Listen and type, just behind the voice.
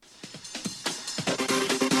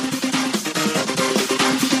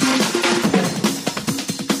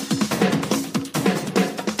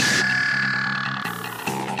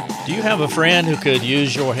Do you have a friend who could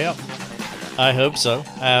use your help? I hope so.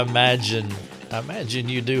 I imagine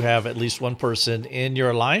you do have at least one person in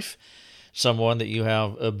your life, someone that you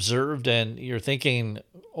have observed and you're thinking,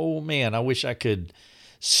 oh man, I wish I could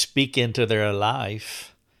speak into their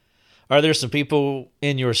life. Are there some people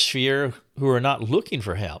in your sphere who are not looking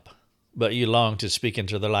for help, but you long to speak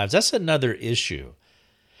into their lives? That's another issue.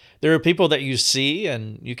 There are people that you see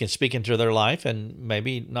and you can speak into their life and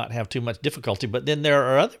maybe not have too much difficulty, but then there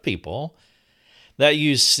are other people that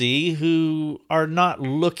you see who are not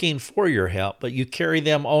looking for your help, but you carry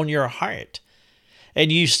them on your heart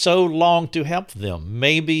and you so long to help them.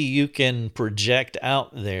 Maybe you can project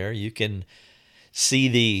out there, you can see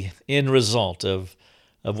the end result of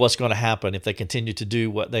what's going to happen if they continue to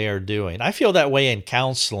do what they are doing. I feel that way in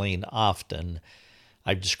counseling often.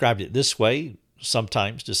 I've described it this way.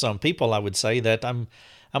 Sometimes to some people, I would say that I'm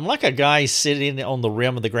like a guy sitting on the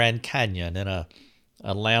rim of the Grand Canyon in a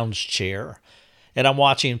lounge chair, and I'm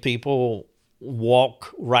watching people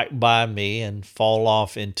walk right by me and fall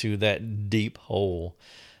off into that deep hole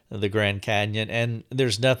of the Grand Canyon, and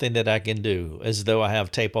there's nothing that I can do, as though I have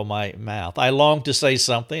tape on my mouth. I long to say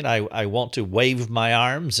something. I want to wave my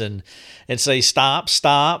arms and say, stop,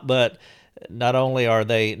 but not only are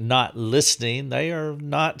they not listening, they are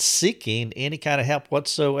not seeking any kind of help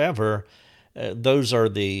whatsoever. Those are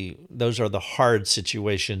the hard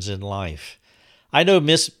situations in life. I know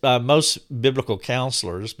most biblical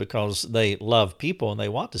counselors, because they love people and they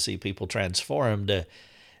want to see people transformed,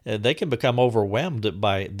 they can become overwhelmed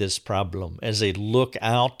by this problem as they look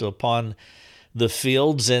out upon the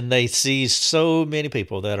fields and they see so many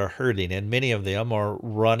people that are hurting, and many of them are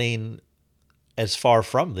running as far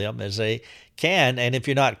from them as they can. And if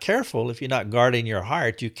you're not careful, if you're not guarding your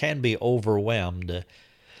heart, you can be overwhelmed.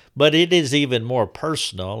 But it is even more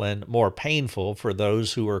personal and more painful for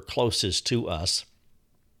those who are closest to us.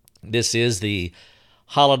 This is the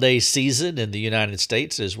holiday season in the United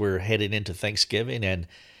States as we're heading into Thanksgiving and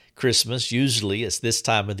Christmas. Usually it's this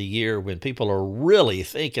time of the year when people are really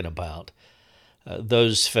thinking about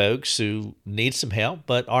those folks who need some help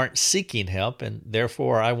but aren't seeking help. And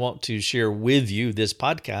therefore, I want to share with you this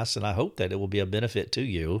podcast, and I hope that it will be a benefit to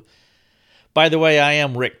you. By the way, I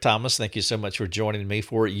am Rick Thomas. Thank you so much for joining me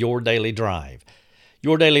for Your Daily Drive.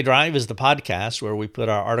 Your Daily Drive is the podcast where we put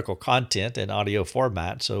our article content in audio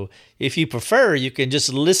format. So if you prefer, you can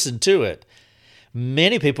just listen to it.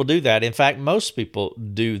 Many people do that. In fact, most people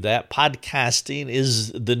do that. Podcasting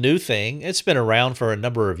is the new thing. It's been around for a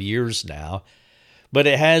number of years now. But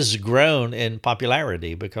it has grown in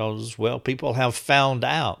popularity because, well, people have found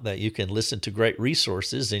out that you can listen to great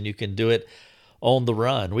resources and you can do it on the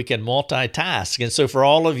run. We can multitask. And so for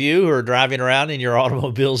all of you who are driving around in your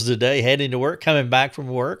automobiles today, heading to work, coming back from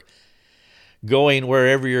work, going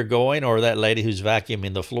wherever you're going, or that lady who's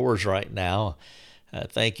vacuuming the floors right now,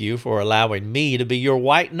 thank you for allowing me to be your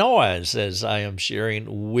white noise as I am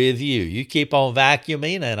sharing with you. You keep on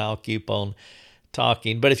vacuuming and I'll keep on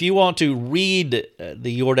talking. But if you want to read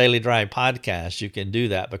the Your Daily Drive podcast, you can do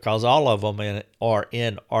that because all of them are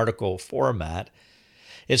in article format.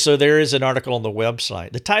 And so there is an article on the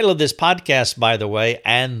website. The title of this podcast, by the way,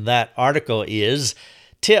 and that article is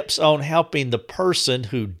Tips on Helping the Person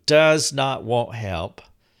Who Does Not Want Help.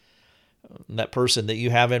 That person that you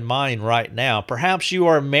have in mind right now. Perhaps you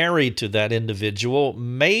are married to that individual.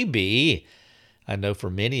 Maybe, I know for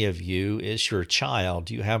many of you, it's your child.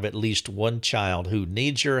 You have at least one child who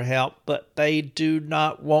needs your help, but they do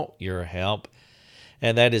not want your help.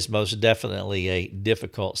 And that is most definitely a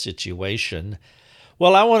difficult situation.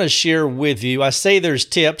 Well, I want to share with you, I say there's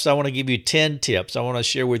tips. I want to give you 10 tips. I want to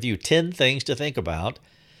share with you 10 things to think about.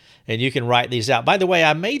 And you can write these out. By the way,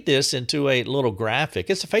 I made this into a little graphic.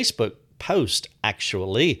 It's a Facebook post,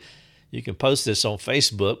 actually. You can post this on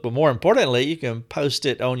Facebook, but more importantly, you can post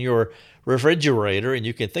it on your refrigerator, and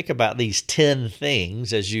you can think about these 10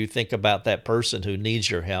 things as you think about that person who needs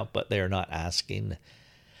your help, but they're not asking.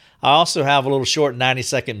 I also have a little short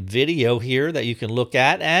 90-second video here that you can look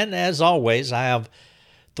at, and as always, I have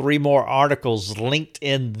 3 more articles linked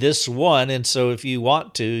in this one, and so if you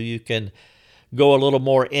want to, you can go a little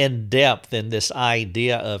more in depth in this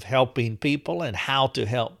idea of helping people and how to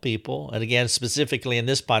help people. And again, specifically in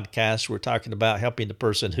this podcast, we're talking about helping the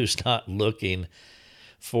person who's not looking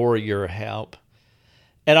for your help.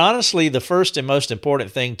 And honestly, the first and most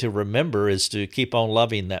important thing to remember is to keep on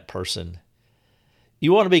loving that person.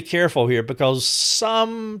 You want to be careful here because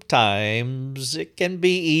sometimes it can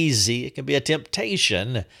be easy, it can be a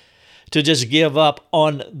temptation to just give up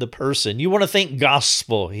on the person. You want to think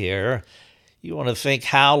gospel here. You want to think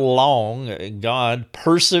how long God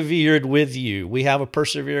persevered with you. We have a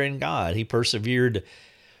persevering God. He persevered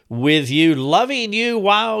with you, loving you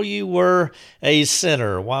while you were a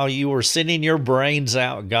sinner, while you were sinning your brains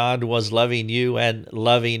out. God was loving you and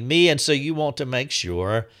loving me. And so you want to make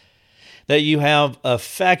sure that you have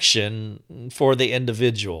affection for the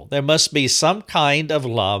individual. There must be some kind of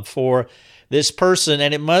love for this person,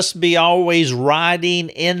 and it must be always riding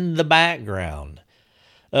in the background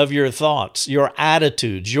of your thoughts, your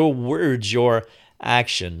attitudes, your words, your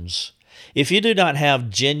actions. If you do not have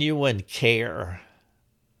genuine care,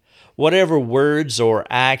 whatever words or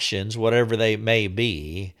actions, whatever they may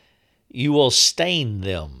be, you will stain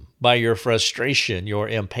them by your frustration, your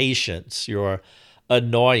impatience, your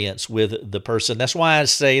annoyance with the person. That's why I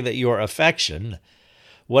say that your affection,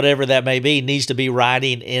 whatever that may be, needs to be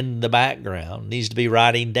riding in the background, needs to be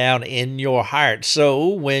riding down in your heart. So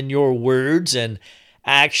when your words and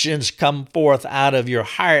actions come forth out of your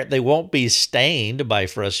heart, they won't be stained by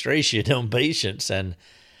frustration, impatience, and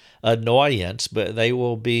annoyance, but they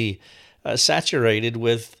will be saturated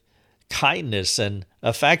with kindness and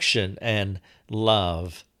affection and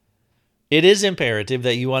love. It is imperative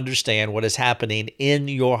that you understand what is happening in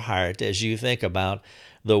your heart as you think about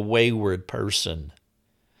the wayward person.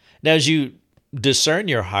 Now, as you discern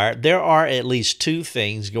your heart, there are at least two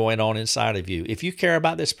things going on inside of you. If you care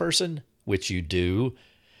about this person, which you do,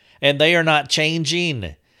 and they are not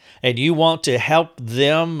changing, and you want to help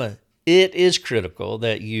them, it is critical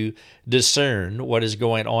that you discern what is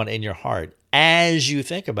going on in your heart as you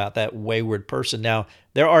think about that wayward person. Now,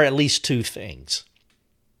 there are at least two things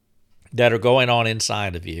that are going on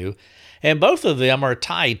inside of you, and both of them are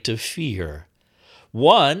tied to fear.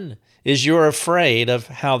 One is you're afraid of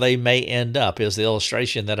how they may end up, is the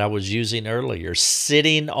illustration that I was using earlier,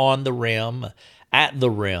 sitting on the rim, at the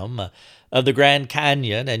rim of the Grand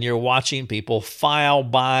Canyon, and you're watching people file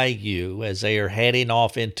by you as they are heading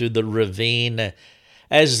off into the ravine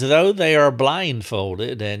as though they are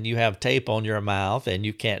blindfolded, and you have tape on your mouth and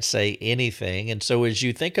you can't say anything. And so as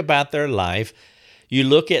you think about their life, you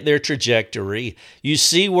look at their trajectory, you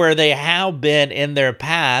see where they have been in their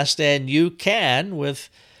past, and you can,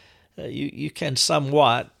 you can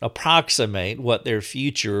somewhat approximate what their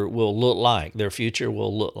future will look like. Their future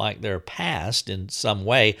will look like their past in some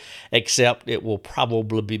way, except it will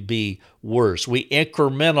probably be worse. This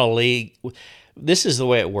is the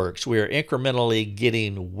way it works. We are incrementally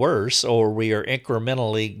getting worse, or we are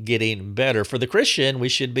incrementally getting better. For the Christian, we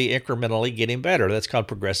should be incrementally getting better. That's called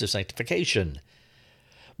progressive sanctification.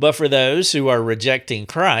 But for those who are rejecting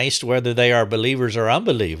Christ, whether they are believers or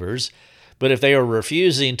unbelievers, but if they are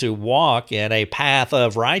refusing to walk in a path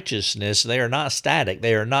of righteousness, they are not static.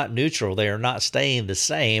 They are not neutral. They are not staying the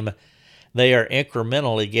same. They are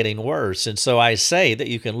incrementally getting worse. And so I say that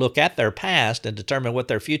you can look at their past and determine what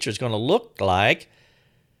their future is going to look like,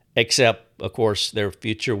 except, of course, their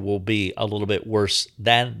future will be a little bit worse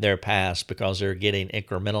than their past because they're getting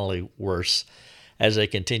incrementally worse as they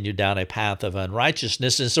continue down a path of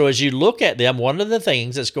unrighteousness. And so as you look at them, one of the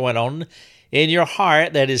things that's going on in your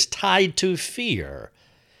heart that is tied to fear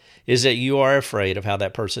is that you are afraid of how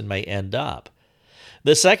that person may end up.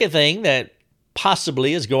 The second thing that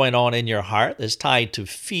possibly is going on in your heart that's tied to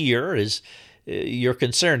fear is you're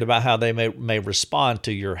concerned about how they may respond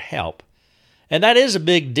to your help. And that is a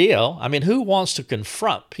big deal. I mean, who wants to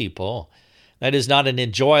confront people? That is not an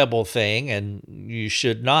enjoyable thing, and you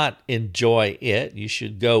should not enjoy it. You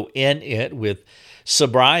should go in it with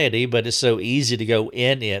sobriety, but it's so easy to go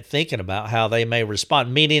in it thinking about how they may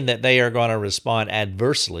respond, meaning that they are going to respond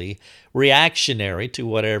adversely, reactionary to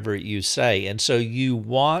whatever you say. And so you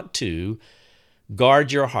want to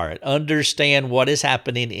guard your heart, understand what is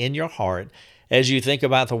happening in your heart as you think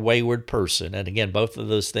about the wayward person. And again, both of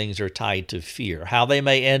those things are tied to fear, how they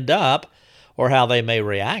may end up or how they may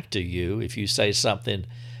react to you if you say something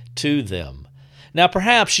to them. Now,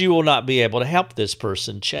 perhaps you will not be able to help this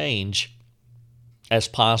person change as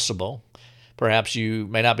possible. Perhaps you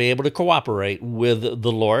may not be able to cooperate with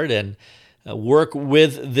the Lord and work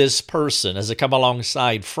with this person as a come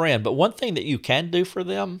alongside friend. But one thing that you can do for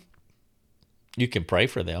them, you can pray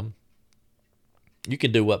for them. You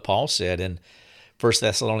can do what Paul said in 1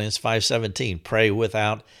 Thessalonians 5:17, pray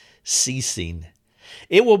without ceasing.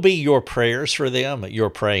 It will be your prayers for them, your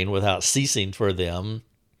praying without ceasing for them,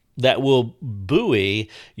 that will buoy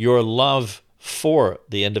your love for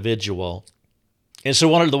the individual. And so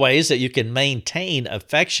one of the ways that you can maintain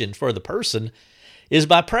affection for the person is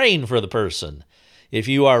by praying for the person. If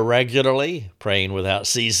you are regularly praying without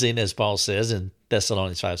ceasing, as Paul says in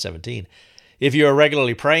Thessalonians 5:17, if you are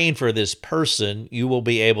regularly praying for this person, you will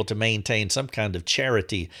be able to maintain some kind of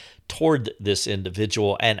charity toward this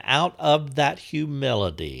individual. And out of that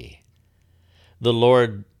humility, the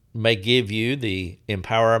Lord may give you the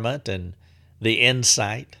empowerment and the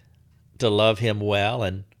insight to love him well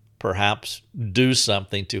and perhaps do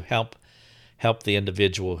something to help the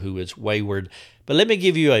individual who is wayward. But let me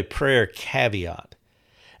give you a prayer caveat.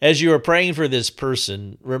 As you are praying for this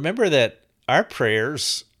person, remember that our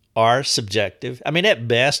prayers are subjective. I mean, at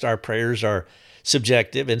best, our prayers are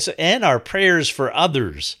subjective, and our prayers for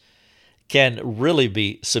others can really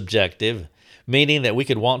be subjective, meaning that we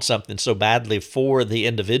could want something so badly for the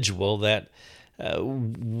individual that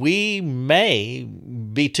we may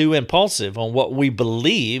be too impulsive on what we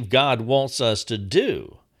believe God wants us to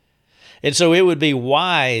do. And so it would be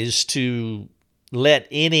wise to let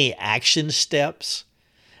any action steps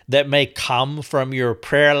that may come from your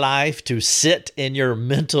prayer life to sit in your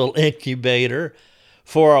mental incubator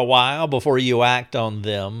for a while before you act on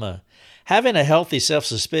them. Having a healthy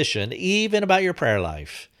self-suspicion, even about your prayer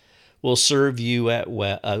life, will serve you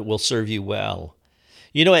well.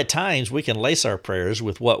 You know, at times we can lace our prayers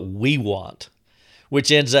with what we want,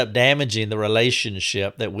 which ends up damaging the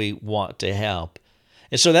relationship that we want to help.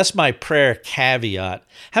 And so that's my prayer caveat.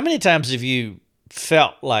 How many times have you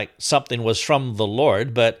felt like something was from the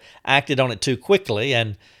Lord, but acted on it too quickly,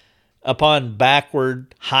 and upon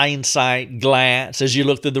backward hindsight glance, as you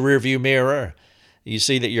look through the rearview mirror, you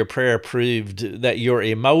see that your prayer proved that your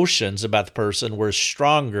emotions about the person were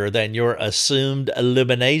stronger than your assumed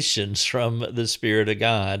illuminations from the Spirit of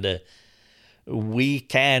God? We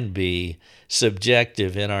can be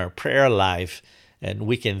subjective in our prayer life, and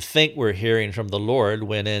we can think we're hearing from the Lord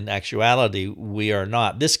when in actuality we are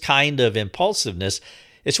not. This kind of impulsiveness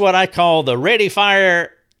is what I call the ready,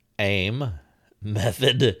 fire, aim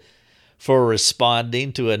method for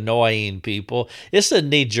responding to annoying people. It's a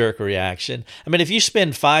knee-jerk reaction. I mean, if you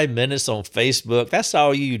spend 5 minutes on Facebook, that's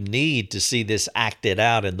all you need to see this acted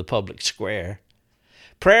out in the public square.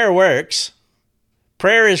 Prayer works.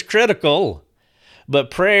 Prayer is critical.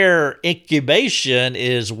 But prayer incubation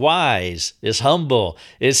is wise, is humble,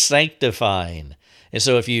 is sanctifying. And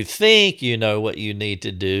so if you think you know what you need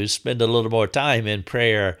to do, spend a little more time in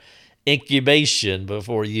prayer incubation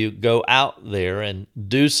before you go out there and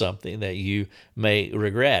do something that you may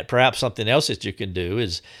regret. Perhaps something else that you can do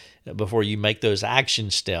is, before you make those action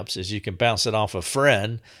steps, is you can bounce it off a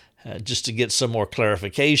friend just to get some more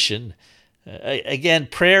clarification. Again,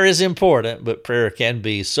 prayer is important, but prayer can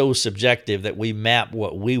be so subjective that we map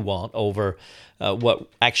what we want over what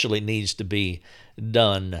actually needs to be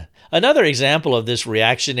done. Another example of this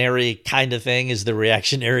reactionary kind of thing is the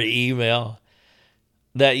reactionary email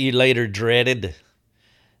that you later dreaded.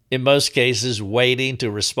 In most cases, waiting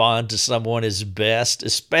to respond to someone is best,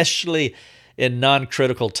 especially in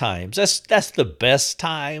non-critical times. That's the best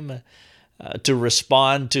time to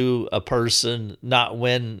respond to a person, not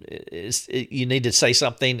when you need to say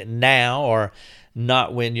something now, or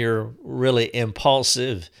not when you're really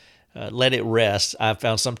impulsive. Let it rest. I've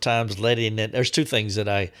found sometimes letting it, there's two things that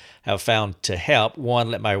I have found to help.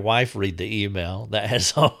 One, let my wife read the email. That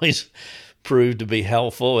has always proved to be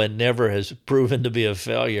helpful and never has proven to be a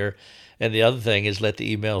failure. And the other thing is let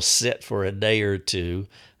the email sit for a day or two.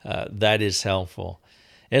 That is helpful.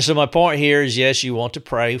 And so my point here is, yes, you want to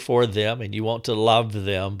pray for them and you want to love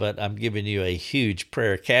them, but I'm giving you a huge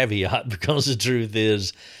prayer caveat because the truth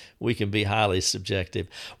is we can be highly subjective.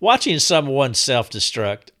 Watching someone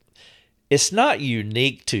self-destruct, it's not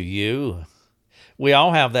unique to you. We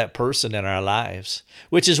all have that person in our lives,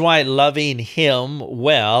 which is why loving him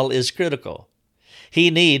well is critical. He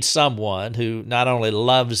needs someone who not only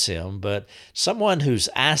loves him, but someone who's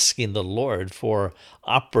asking the Lord for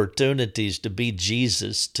opportunities to be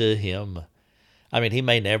Jesus to him. I mean, he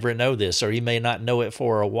may never know this, or he may not know it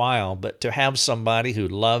for a while, but to have somebody who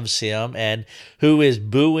loves him and who is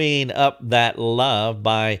buoying up that love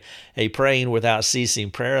by a praying without ceasing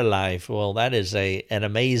prayer life, well, that is an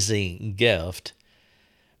amazing gift.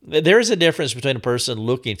 There is a difference between a person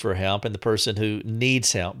looking for help and the person who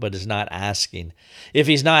needs help but is not asking. If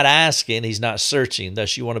he's not asking, he's not searching.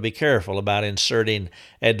 Thus, you want to be careful about inserting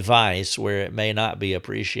advice where it may not be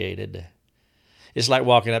appreciated. It's like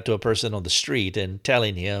walking up to a person on the street and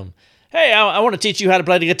telling him, "Hey, I want to teach you how to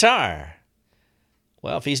play the guitar."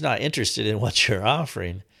 Well, if he's not interested in what you're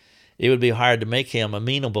offering, it would be hard to make him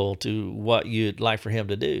amenable to what you'd like for him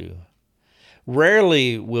to do.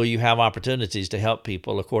 Rarely will you have opportunities to help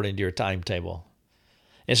people according to your timetable.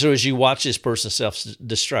 And so as you watch this person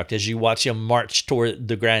self-destruct, as you watch him march toward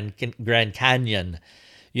the Grand Canyon,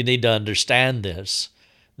 you need to understand this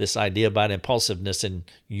idea about impulsiveness and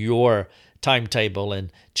your timetable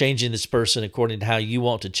and changing this person according to how you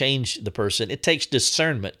want to change the person. It takes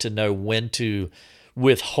discernment to know when to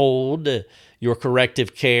withhold your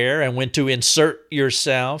corrective care and when to insert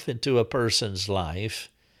yourself into a person's life.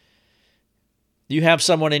 You have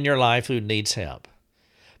someone in your life who needs help.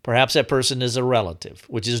 Perhaps that person is a relative,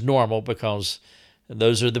 which is normal because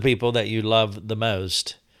those are the people that you love the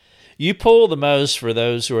most. You pull the most for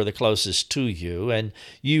those who are the closest to you, and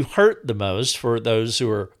you hurt the most for those who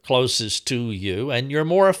are closest to you, and you're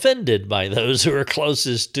more offended by those who are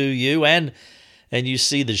closest to you, and you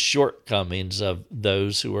see the shortcomings of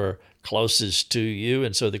those who are closest to you.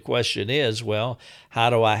 And so the question is, well, how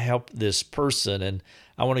do I help this person? And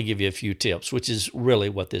I want to give you a few tips, which is really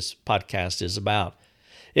what this podcast is about.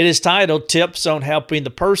 It is titled Tips on Helping the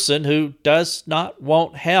Person Who Does Not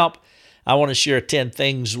Want Help. I want to share 10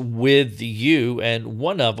 things with you, and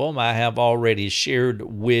one of them I have already shared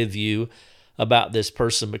with you about this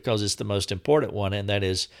person because it's the most important one, and that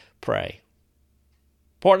is pray.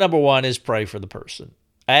 Point number one is pray for the person.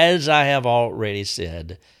 As I have already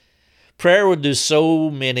said, prayer will do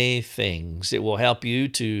so many things. It will help you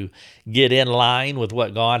to get in line with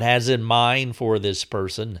what God has in mind for this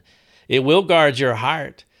person. It will guard your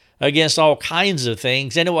heart against all kinds of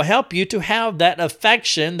things, and it will help you to have that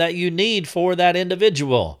affection that you need for that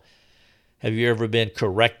individual. Have you ever been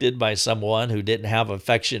corrected by someone who didn't have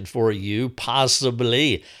affection for you?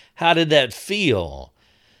 Possibly. How did that feel?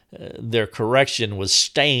 Their correction was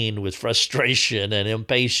stained with frustration and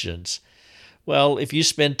impatience. Well, if you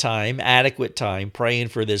spend adequate time praying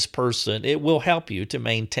for this person, it will help you to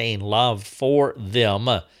maintain love for them.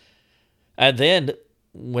 And then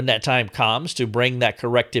when that time comes to bring that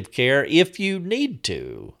corrective care, if you need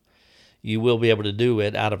to, you will be able to do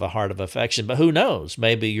it out of a heart of affection. But who knows?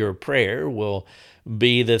 Maybe your prayer will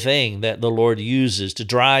be the thing that the Lord uses to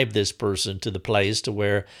drive this person to the place to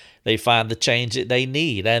where they find the change that they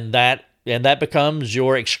need. And that becomes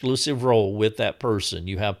your exclusive role with that person.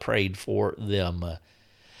 You have prayed for them.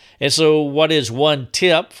 And so what is one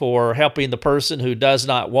tip for helping the person who does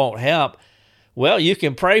not want help? Well, you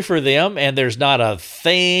can pray for them, and there's not a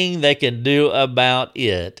thing they can do about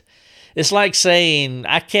it. It's like saying,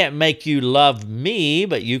 I can't make you love me,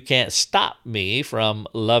 but you can't stop me from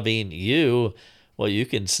loving you. Well, you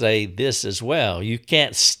can say this as well. You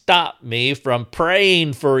can't stop me from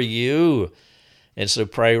praying for you. And so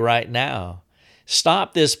pray right now.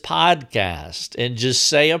 Stop this podcast and just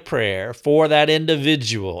say a prayer for that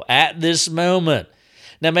individual at this moment.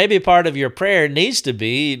 Now, maybe part of your prayer needs to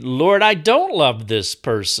be, Lord, I don't love this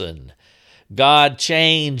person. God,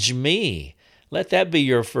 change me. Let that be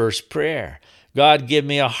your first prayer. God, give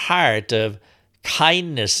me a heart of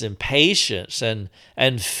kindness and patience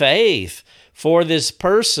and faith for this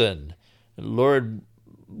person. Lord,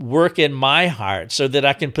 work in my heart so that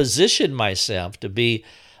I can position myself to be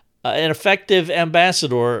an effective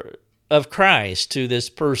ambassador of Christ to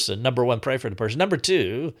this person. Number one, pray for the person. Number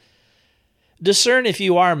two, discern if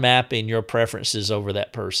you are mapping your preferences over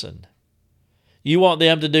that person. You want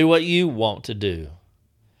them to do what you want to do.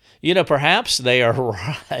 Perhaps they are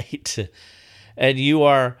right and you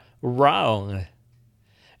are wrong.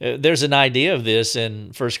 There's an idea of this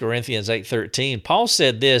in 1 Corinthians 8:13. Paul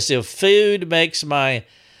said this, if food makes my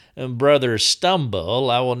brother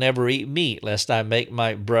stumble, I will never eat meat, lest I make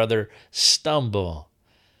my brother stumble.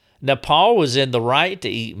 Now, Paul was in the right to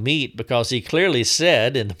eat meat because he clearly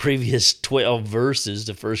said in the previous 12 verses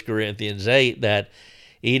of 1 Corinthians 8 that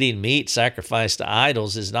eating meat sacrificed to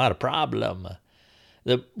idols is not a problem.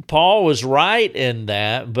 Paul was right in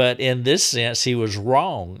that, but in this sense, he was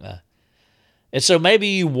wrong. And so maybe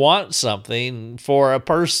you want something for a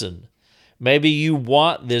person. Maybe you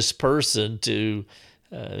want this person to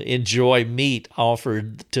enjoy meat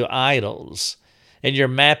offered to idols. And you're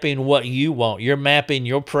mapping what you want. You're mapping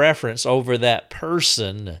your preference over that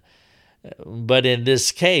person. But in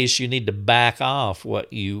this case, you need to back off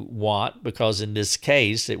what you want because in this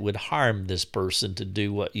case, it would harm this person to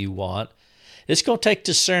do what you want. It's going to take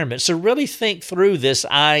discernment. So really think through this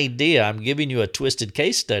idea. I'm giving you a twisted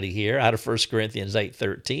case study here out of 1 Corinthians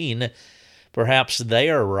 8:13. Perhaps they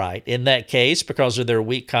are right. In that case, because of their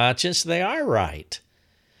weak conscience, they are right.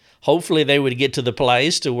 Hopefully they would get to the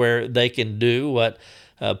place to where they can do what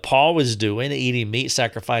Paul was doing, eating meat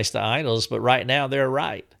sacrificed to idols, but right now they're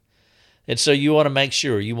right. And so you want to make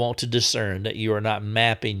sure, you want to discern that you are not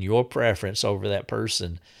mapping your preference over that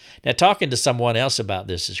person. Now, talking to someone else about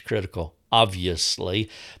this is critical, obviously.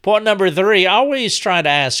 Point number 3, always try to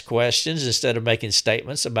ask questions instead of making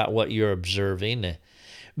statements about what you're observing.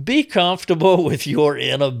 Be comfortable with your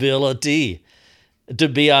inability to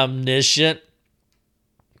be omniscient.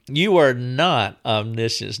 You are not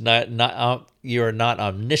omniscient. You are not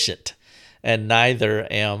omniscient, and neither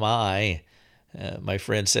am I. My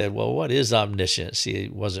friend said, well, what is omniscience? He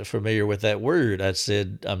wasn't familiar with that word. I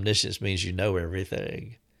said, omniscience means you know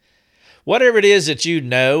everything. Whatever it is that you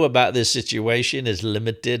know about this situation is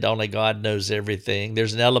limited. Only God knows everything.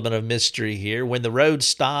 There's an element of mystery here. When the road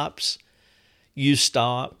stops, you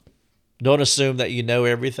stop. Don't assume that you know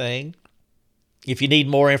everything. If you need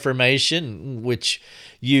more information, which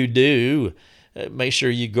you do, make sure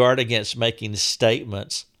you guard against making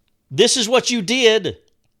statements. This is what you did.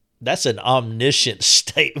 That's an omniscient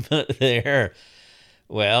statement there.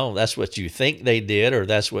 Well, that's what you think they did, or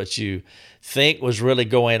that's what you think was really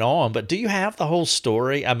going on. But do you have the whole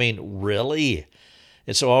story? I mean, really?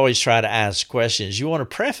 And so always try to ask questions. You want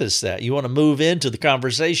to preface that. You want to move into the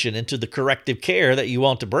conversation, into the corrective care that you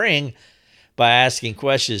want to bring by asking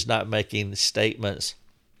questions, not making statements.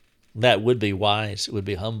 That would be wise. It would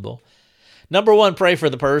be humble. Number one, pray for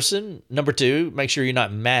the person. Number two, make sure you're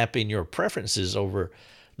not mapping your preferences over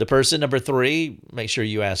the person. Number three, make sure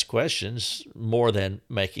you ask questions more than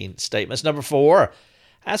making statements. Number four,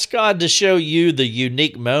 ask God to show you the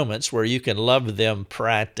unique moments where you can love them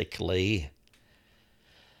practically.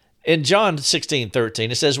 In John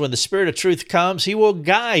 16:13, it says, when the Spirit of truth comes, he will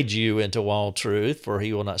guide you into all truth, for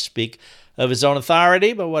he will not speak of his own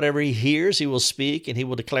authority, but whatever he hears, he will speak, and he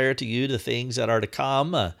will declare to you the things that are to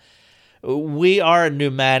come. We are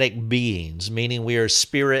pneumatic beings, meaning we are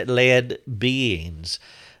spirit-led beings.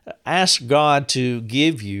 Ask God to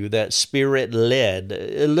give you that spirit-led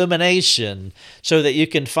illumination so that you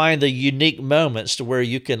can find the unique moments to where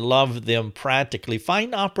you can love them practically.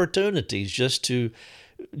 Find opportunities just to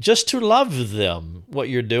love them. What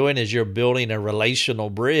you're doing is you're building a relational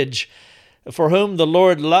bridge. For whom the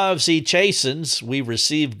Lord loves, he chastens. We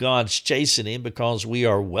receive God's chastening because we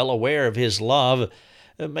are well aware of his love.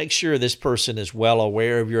 Make sure this person is well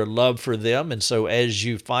aware of your love for them. And so as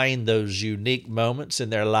you find those unique moments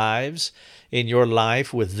in their lives, in your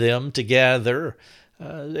life with them together,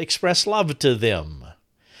 express love to them.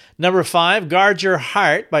 Number five, guard your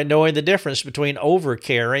heart by knowing the difference between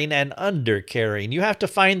overcaring and undercaring. You have to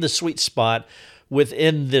find the sweet spot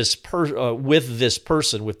within this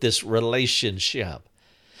with this relationship.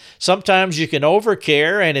 Sometimes you can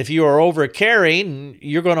overcare, and if you are overcaring,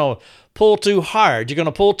 you're going to pull too hard. You're going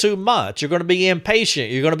to pull too much. You're going to be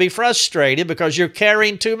impatient. You're going to be frustrated because you're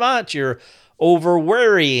caring too much. You're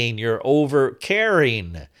over-worrying. You're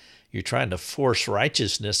over-caring. You're trying to force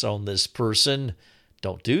righteousness on this person.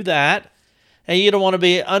 Don't do that. And you don't want to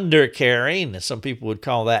be under-caring. Some people would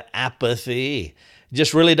call that apathy.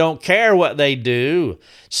 Just really don't care what they do.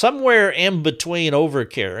 Somewhere in between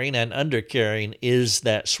overcaring and undercaring is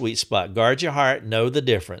that sweet spot. Guard your heart. Know the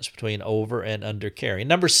difference between over and undercaring.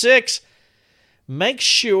 Number six, make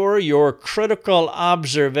sure your critical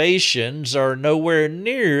observations are nowhere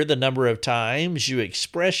near the number of times you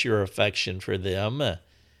express your affection for them.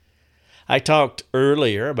 I talked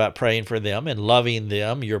earlier about praying for them and loving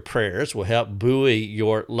them. Your prayers will help buoy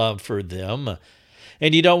your love for them.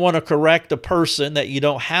 And you don't want to correct a person that you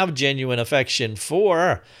don't have genuine affection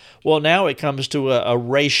for. Well, now it comes to a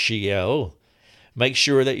ratio. Make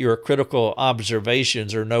sure that your critical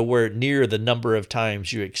observations are nowhere near the number of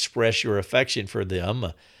times you express your affection for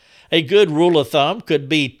them. A good rule of thumb could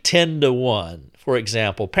be 10-1. For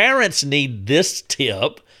example, parents need this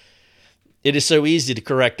tip. It is so easy to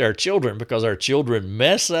correct our children because our children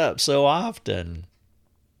mess up so often.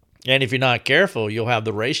 And if you're not careful, you'll have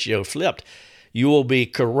the ratio flipped. You will be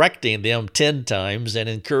correcting them 10 times and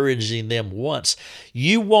encouraging them once.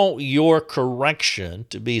 You want your correction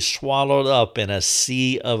to be swallowed up in a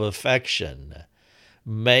sea of affection.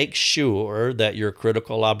 Make sure that your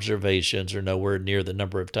critical observations are nowhere near the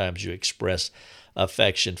number of times you express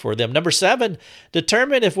affection for them. Number 7,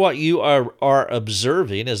 determine if what you are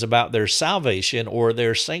observing is about their salvation or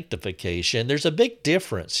their sanctification. There's a big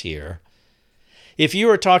difference here. If you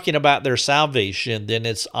are talking about their salvation, then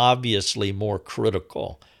it's obviously more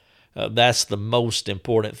critical. That's the most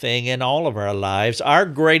important thing in all of our lives. Our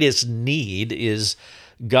greatest need is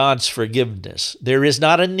God's forgiveness. There is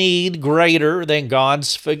not a need greater than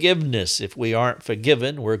God's forgiveness. If we aren't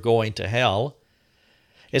forgiven, we're going to hell.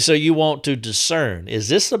 And so you want to discern, is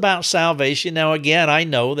this about salvation? Now, again, I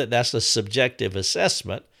know that that's a subjective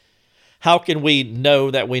assessment. How can we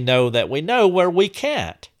know that we know that we know where we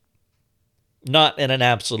can't? Not in an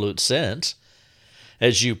absolute sense.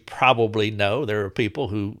 As you probably know, there are people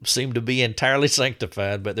who seem to be entirely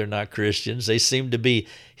sanctified, but they're not Christians. They seem to be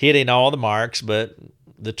hitting all the marks, but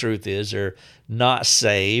the truth is they're not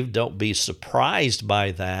saved. Don't be surprised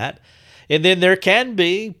by that. And then there can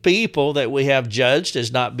be people that we have judged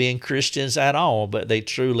as not being Christians at all, but they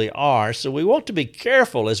truly are. So we want to be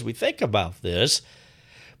careful as we think about this.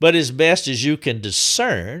 But as best as you can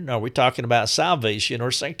discern, are we talking about salvation or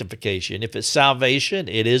sanctification? If it's salvation,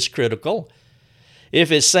 it is critical.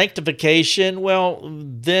 If it's sanctification, well,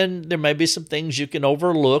 then there may be some things you can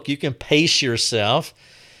overlook. You can pace yourself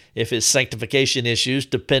if it's sanctification issues,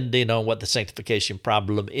 depending on what the sanctification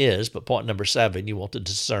problem is. But point number 7, you want to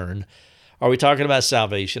discern. Are we talking about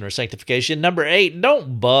salvation or sanctification? Number 8,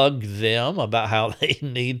 don't bug them about how they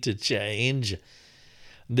need to change.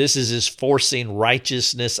 This is his forcing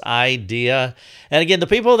righteousness idea. And again, the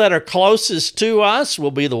people that are closest to us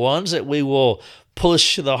will be the ones that we will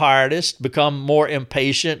push the hardest, become more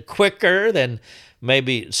impatient, quicker than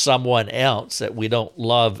maybe someone else that we don't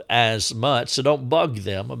love as much. So don't bug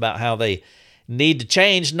them about how they need to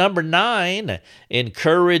change. Number 9,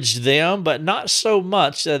 encourage them, but not so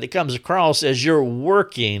much that it comes across as you're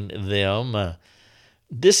working them.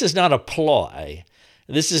 This is not a ploy.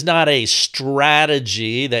 This is not a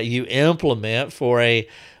strategy that you implement for a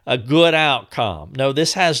good outcome. No,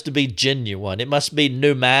 this has to be genuine. It must be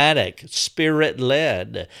pneumatic,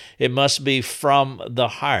 spirit-led. It must be from the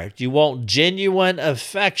heart. You want genuine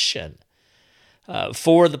affection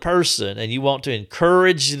for the person, and you want to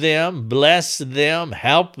encourage them, bless them,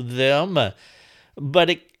 help them,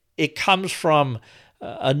 but it comes from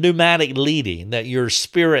a pneumatic leading, that you're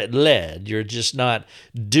spirit-led. You're just not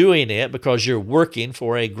doing it because you're working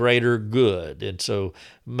for a greater good. And so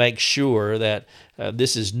make sure that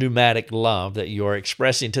this is pneumatic love that you're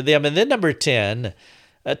expressing to them. And then number 10,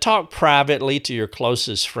 talk privately to your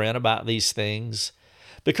closest friend about these things,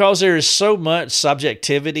 because there is so much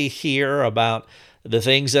subjectivity here about the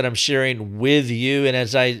things that I'm sharing with you. And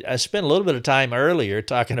as I spent a little bit of time earlier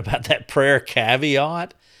talking about that prayer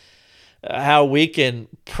caveat, how we can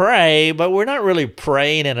pray, but we're not really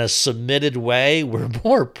praying in a submitted way. We're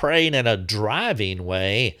more praying in a driving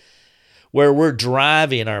way, where we're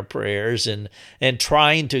driving our prayers and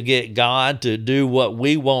trying to get God to do what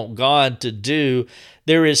we want God to do.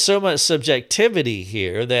 There is so much subjectivity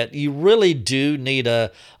here that you really do need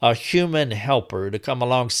a human helper to come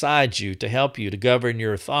alongside you, to help you, to govern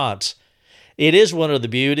your thoughts. It is one of the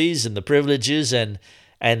beauties and the privileges and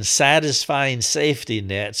satisfying safety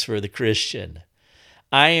nets for the Christian.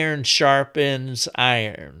 Iron sharpens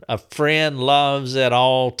iron. A friend loves at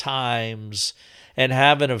all times. And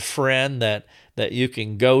having a friend that you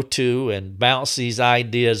can go to and bounce these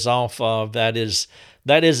ideas off of, that is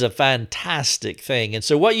a fantastic thing. And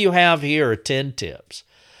so what you have here are 10 tips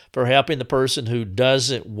for helping the person who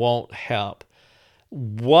doesn't want help.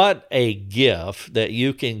 What a gift that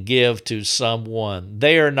you can give to someone.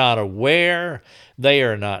 They are not aware. They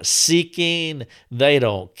are not seeking. They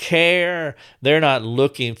don't care. They're not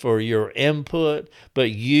looking for your input,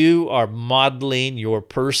 but you are modeling your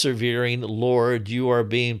persevering Lord. You are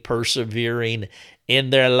being persevering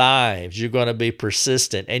in their lives. You're going to be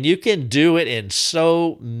persistent. And you can do it in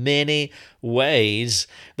so many ways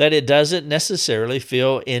that it doesn't necessarily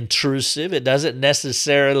feel intrusive. It doesn't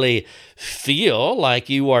necessarily feel like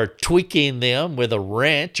you are tweaking them with a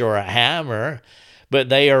wrench or a hammer, but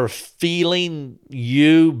they are feeling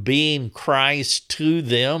you being Christ to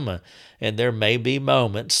them. And there may be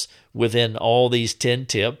moments within all these 10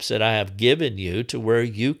 tips that I have given you to where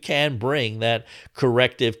you can bring that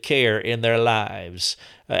corrective care in their lives.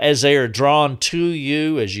 As they are drawn to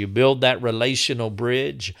you, as you build that relational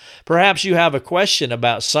bridge. Perhaps you have a question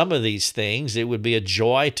about some of these things. It would be a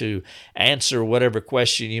joy to answer whatever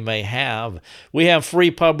question you may have. We have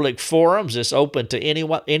free public forums that's open to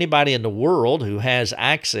anybody in the world who has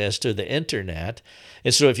access to the internet.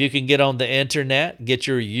 And so if you can get on the internet, get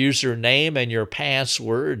your username and your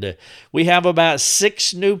password. We have about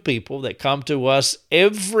 6 new people that come to us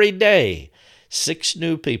every day. 6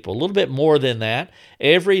 new people, a little bit more than that,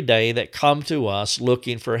 every day that come to us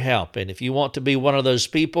looking for help. And if you want to be one of those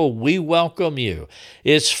people, we welcome you.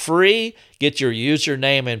 It's free. Get your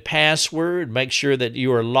username and password. Make sure that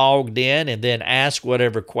you are logged in, and then ask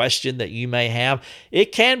whatever question that you may have.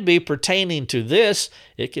 It can be pertaining to this.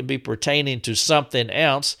 It can be pertaining to something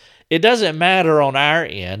else. It doesn't matter on our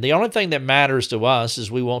end. The only thing that matters to us is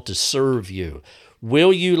we want to serve you.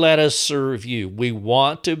 Will you let us serve you? We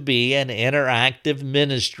want to be an interactive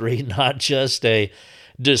ministry, not just a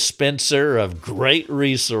dispenser of great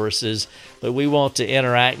resources, but we want to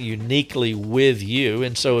interact uniquely with you.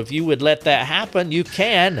 And so if you would let that happen, you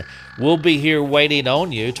can. We'll be here waiting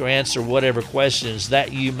on you to answer whatever questions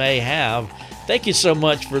that you may have. Thank you so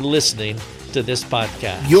much for listening to this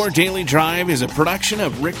podcast. Your Daily Drive is a production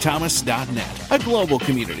of rickthomas.net, a global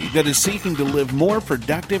community that is seeking to live more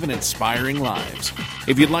productive and inspiring lives.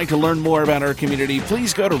 If you'd like to learn more about our community,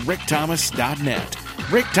 please go to rickthomas.net.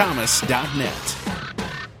 rickthomas.net.